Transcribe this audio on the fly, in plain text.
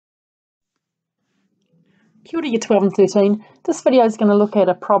Kia ora, Year 12 and 13. This video is going to look at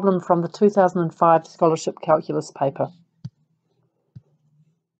a problem from the 2005 Scholarship Calculus paper.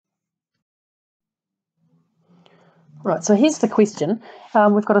 Right, so here's the question.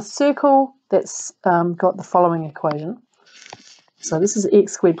 We've got a circle that's got the following equation. So this is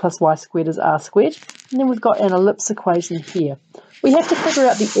x squared plus y squared is r squared. And then we've got an ellipse equation here. We have to figure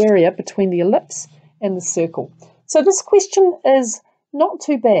out the area between the ellipse and the circle. So this question is not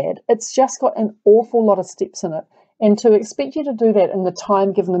too bad. It's just got an awful lot of steps in it. And to expect you to do that in the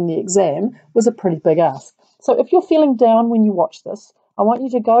time given in the exam was a pretty big ask. So if you're feeling down when you watch this, I want you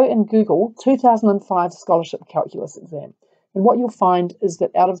to go and Google 2005 Scholarship Calculus exam. And what you'll find is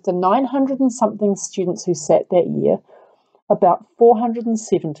that out of the 900 and something students who sat that year, about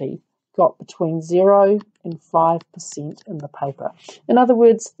 470 got between 0 and 5% in the paper. In other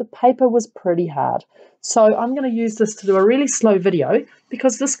words, the paper was pretty hard. So I'm going to use this to do a really slow video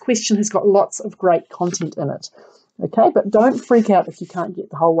because this question has got lots of great content in it. Okay, but don't freak out if you can't get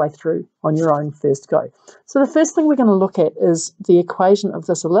the whole way through on your own first go. So the first thing we're going to look at is the equation of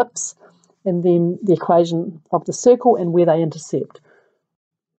this ellipse and then the equation of the circle and where they intersect.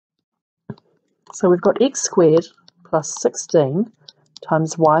 So we've got x squared plus 16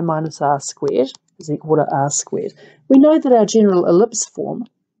 times y minus r squared is equal to r squared. We know that our general ellipse form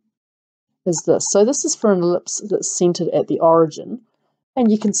is this. So this is for an ellipse that's centered at the origin. And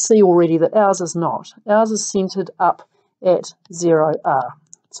you can see already that ours is not. Ours is centered up at 0r.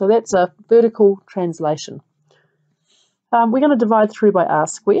 So that's a vertical translation. We're going to divide through by r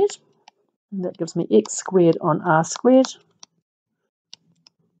squared. And that gives me x squared on r squared.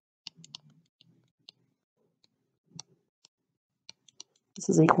 This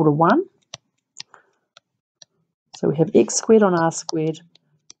is equal to 1. So we have x squared on r squared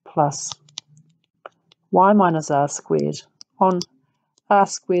plus y minus r squared on r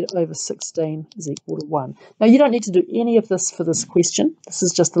squared over 16 is equal to 1. Now you don't need to do any of this for this question. This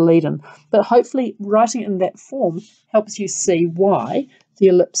is just the lead-in. But hopefully writing it in that form helps you see why the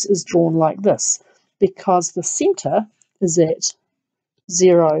ellipse is drawn like this. Because the centre is at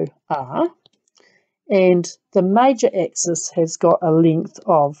 0r and the major axis has got a length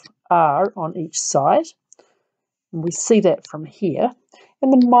of r on each side. And we see that from here.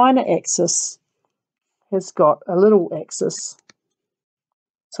 And the minor axis has got a little length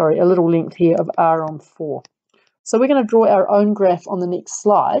here of r on 4. So we're going to draw our own graph on the next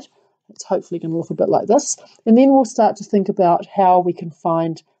slide. It's hopefully going to look a bit like this. And then we'll start to think about how we can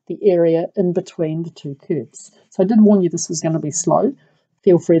find the area in between the two curves. So I did warn you this was going to be slow.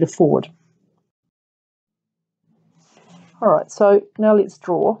 Feel free to forward. All right, so now let's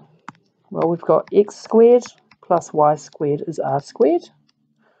draw. Well, we've got x squared plus y squared is r squared.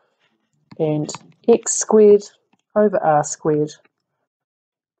 And x squared over r squared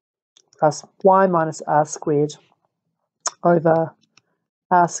plus y minus r squared over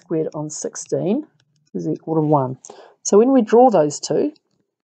r squared on 16 is equal to 1. So when we draw those two,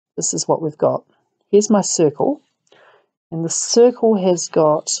 this is what we've got. Here's my circle, and the circle has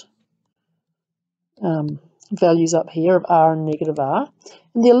got values up here of r and negative r.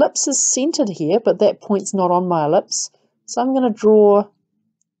 And the ellipse is centered here, but that point's not on my ellipse. So I'm going to draw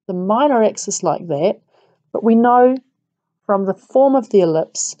the minor axis like that, but we know from the form of the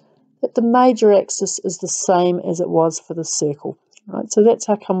ellipse that the major axis is the same as it was for the circle. Right? So that's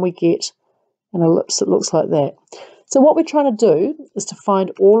how come we get an ellipse that looks like that. So what we're trying to do is to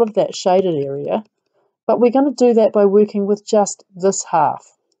find all of that shaded area, but we're going to do that by working with just this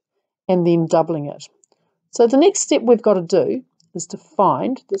half and then doubling it. So the next step we've got to do is to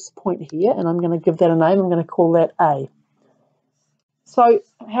find this point here, and I'm going to give that a name. I'm going to call that A. So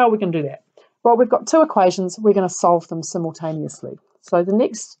how are we going to do that? Well, we've got two equations. We're going to solve them simultaneously. So the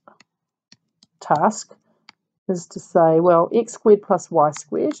next task is to say, well, x squared plus y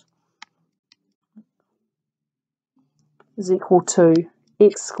squared is equal to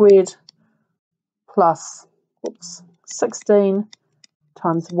x squared plus 16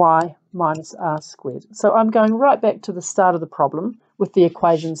 times y minus r squared. So I'm going right back to the start of the problem with the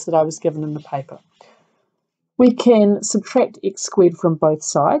equations that I was given in the paper. We can subtract x squared from both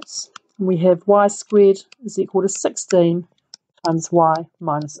sides. We have y squared is equal to 16 times y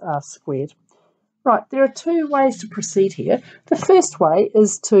minus r squared. Right, there are two ways to proceed here. The first way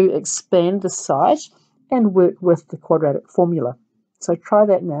is to expand this side and work with the quadratic formula. So try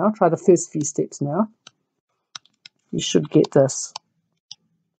that now. Try the first few steps now. You should get this.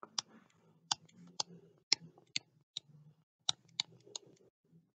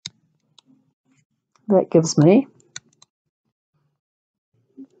 That gives me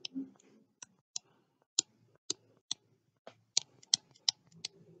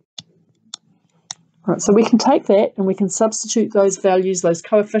Right, so we can take that and we can substitute those values, those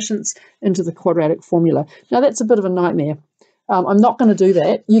coefficients, into the quadratic formula. Now that's a bit of a nightmare. I'm not going to do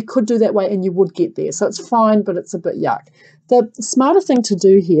that. You could do that way and you would get there. So it's fine, but it's a bit yuck. The smarter thing to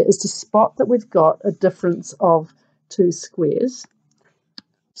do here is to spot that we've got a difference of 2 squares.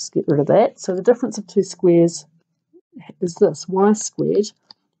 Just get rid of that. So the difference of 2 squares is this, y squared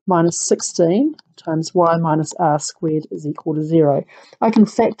minus 16 times y minus r squared is equal to 0. I can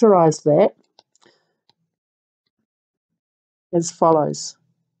factorise that as follows.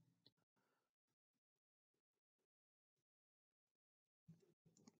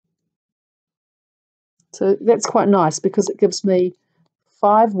 So that's quite nice because it gives me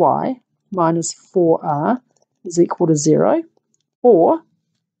 5y minus 4r is equal to 0. Or,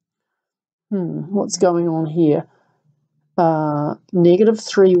 what's going on here? Negative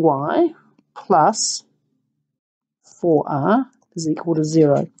 3y plus 4r is equal to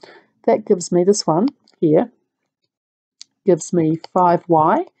 0. That gives me this one here. Gives me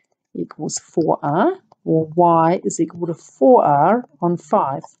 5y equals 4r, or y is equal to 4r on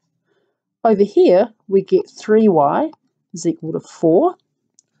 5. Over here, we get 3y is equal to 4.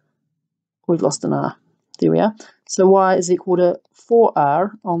 We've lost an r. There we are. So y is equal to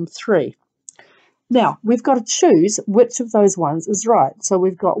 4r on 3. Now, we've got to choose which of those ones is right. So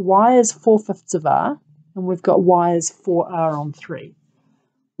we've got y is 4/5 of r, and we've got y is 4r on 3.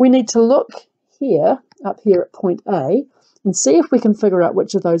 We need to look here, up here at point A, and see if we can figure out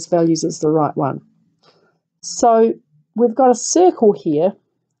which of those values is the right one. So we've got a circle here,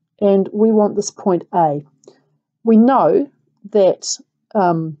 and we want this point A. We know that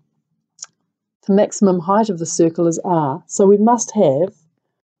the maximum height of the circle is r, so we must have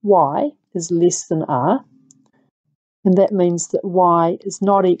y is less than r, and that means that y is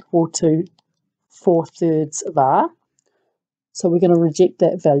not equal to 4/3 of r. So we're going to reject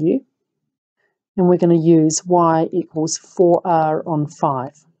that value, and we're going to use y equals 4r on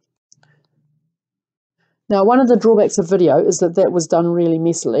 5. Now, one of the drawbacks of video is that that was done really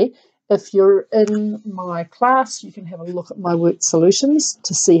messily. If you're in my class, you can have a look at my worked solutions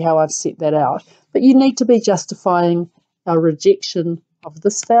to see how I've set that out. But you need to be justifying our rejection of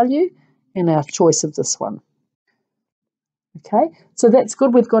this value and our choice of this one. Okay, so that's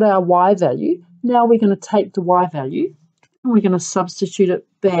good. We've got our y value. Now we're going to take the y value and we're going to substitute it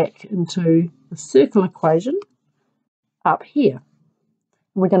back into the circle equation up here.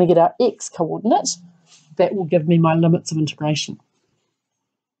 We're going to get our x coordinate. That will give me my limits of integration.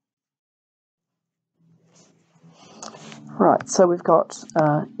 Right, so we've got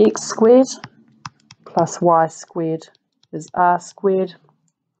x squared plus y squared is r squared.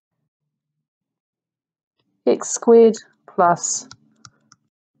 X squared plus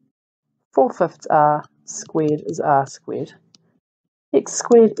 4/5 r squared is r squared. X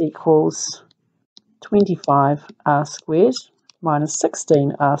squared equals 25 r squared minus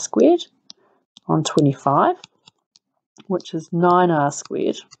 16 r squared on 25, which is 9r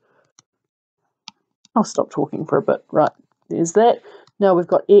squared. I'll stop talking for a bit. Right, there's that. Now we've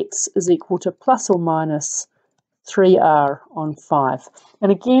got x is equal to plus or minus 3r on 5.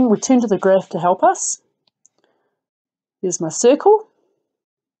 And again, we turn to the graph to help us. There's my circle.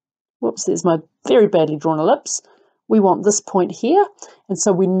 Whoops, there's my very badly drawn ellipse. We want this point here, and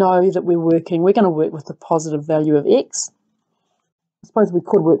so we know that we're going to work with the positive value of x. I suppose we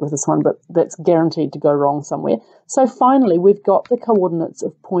could work with this one, but that's guaranteed to go wrong somewhere. So finally, we've got the coordinates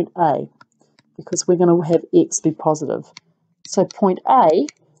of point A, because we're going to have x be positive. So point A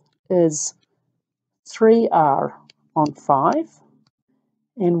is 3r on 5,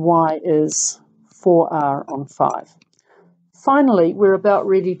 and y is 4r on 5. Finally, we're about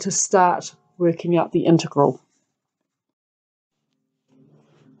ready to start working out the integral.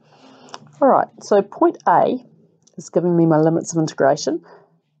 All right, so point A is giving me my limits of integration.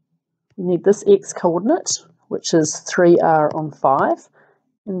 We need this x coordinate, which is 3r on 5,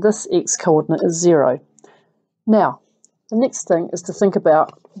 and this x coordinate is 0. Now, the next thing is to think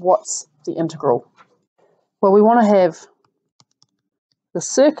about what's the integral. Well, we want to have the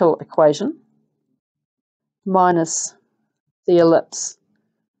circle equation minus the ellipse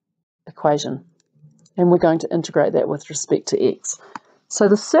equation, and we're going to integrate that with respect to x. So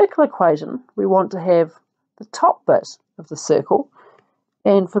the circle equation, we want to have the top bit of the circle,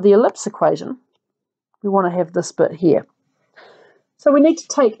 and for the ellipse equation, we want to have this bit here. So we need to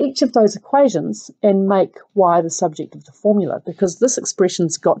take each of those equations and make y the subject of the formula, because this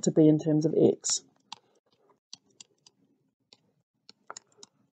expression's got to be in terms of x.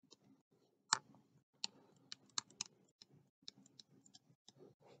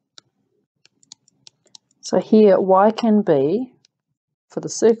 So here y can be for the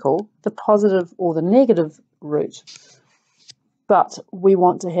circle the positive or the negative root. But we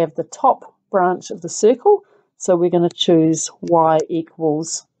want to have the top branch of the circle, so we're going to choose y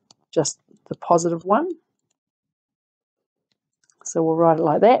equals just the positive one. So we'll write it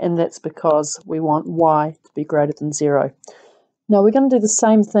like that, and that's because we want y to be greater than 0. Now we're going to do the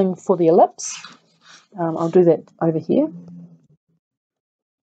same thing for the ellipse. I'll do that over here.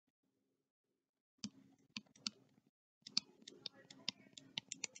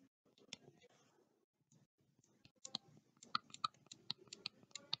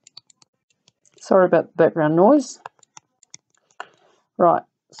 Sorry about the background noise. Right,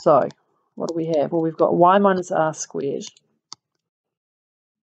 so what do we have? Well, we've got y minus r squared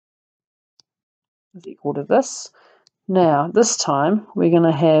is equal to this. Now, this time, we're going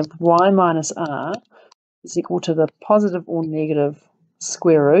to have y minus r is equal to the positive or negative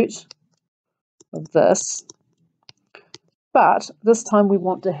square root of this. But this time we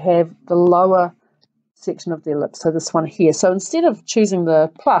want to have the lower section of the ellipse, so this one here. So instead of choosing the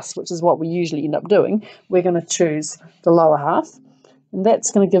plus, which is what we usually end up doing, we're going to choose the lower half. And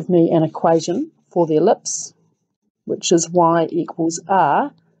that's going to give me an equation for the ellipse, which is y equals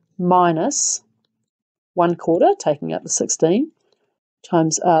r minus 1/4, taking out the 16,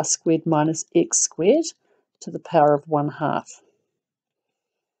 times r squared minus x squared to the power of 1/2.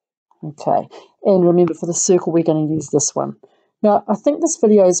 Okay, and remember for the circle we're going to use this one. Now, I think this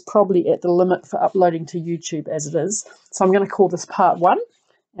video is probably at the limit for uploading to YouTube as it is, so I'm going to call this part 1,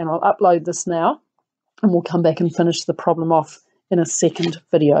 and I'll upload this now, and we'll come back and finish the problem off in a second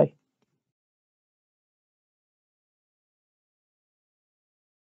video.